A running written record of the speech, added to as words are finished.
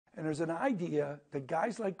And there's an idea that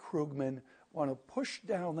guys like Krugman want to push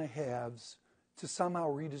down the haves to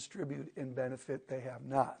somehow redistribute and benefit the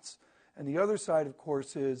have-nots. And the other side, of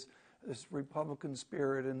course, is this Republican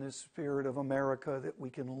spirit and this spirit of America that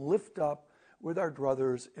we can lift up with our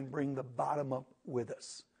druthers and bring the bottom up with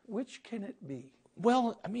us. Which can it be?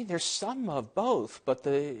 Well, I mean, there's some of both, but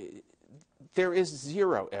there is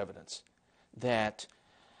zero evidence that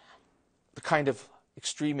the kind of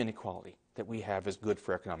extreme inequality that we have is good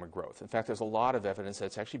for economic growth. In fact, there's a lot of evidence that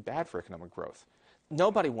it's actually bad for economic growth.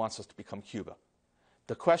 Nobody wants us to become Cuba.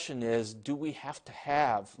 The question is, do we have to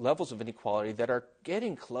have levels of inequality that are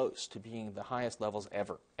getting close to being the highest levels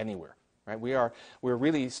ever, anywhere? Right? We're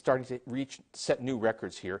really starting to set new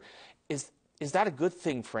records here. Is that a good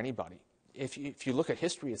thing for anybody? If you look at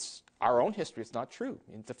history, it's our own history, it's not true.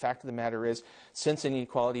 I mean, the fact of the matter is, since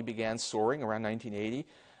inequality began soaring around 1980,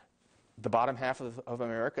 the bottom half of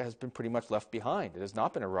America has been pretty much left behind. It has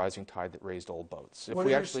not been a rising tide that raised all boats. What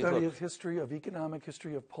is your study of history, of economic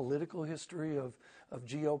history, of political history, of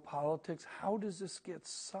geopolitics? How does this get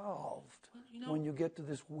solved when you get to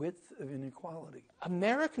this width of inequality?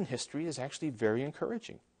 American history is actually very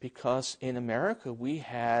encouraging because in America we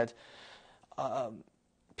had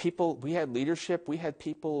we had leadership, we had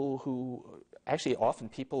people who, actually often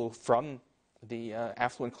people from the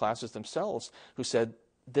affluent classes themselves who said,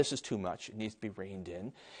 this is too much, it needs to be reined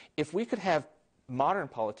in. If we could have modern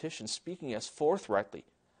politicians speaking as forthrightly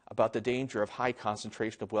about the danger of high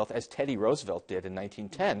concentration of wealth as Teddy Roosevelt did in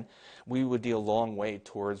 1910, we would be a long way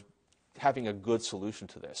towards having a good solution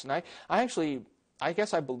to this. And I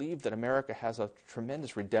guess I believe that America has a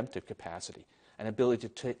tremendous redemptive capacity, an ability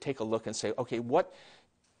to take a look and say, okay,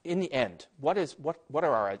 in the end, what are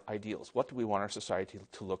our ideals? What do we want our society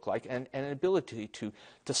to look like? And an ability to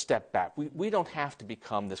step back. We don't have to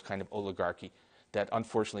become this kind of oligarchy that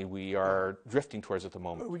unfortunately we are drifting towards at the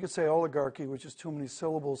moment. We could say oligarchy, which is too many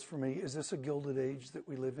syllables for me. Is this a gilded age that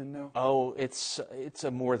we live in now? Oh, it's a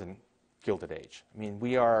more than gilded age. I mean,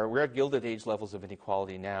 we're at gilded age levels of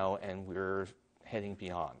inequality now, and we're heading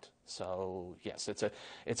beyond. So yes,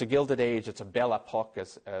 it's a gilded age. It's a belle epoque,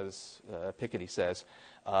 as Piketty says.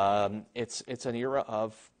 It's an era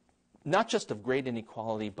of not just of great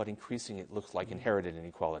inequality, but increasing, it looks like, inherited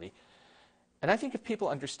inequality. And I think if people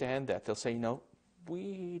understand that, they'll say, no,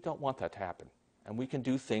 we don't want that to happen. And we can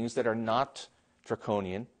do things that are not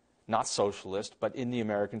draconian, not socialist, but in the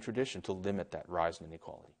American tradition to limit that rise in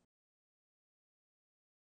inequality.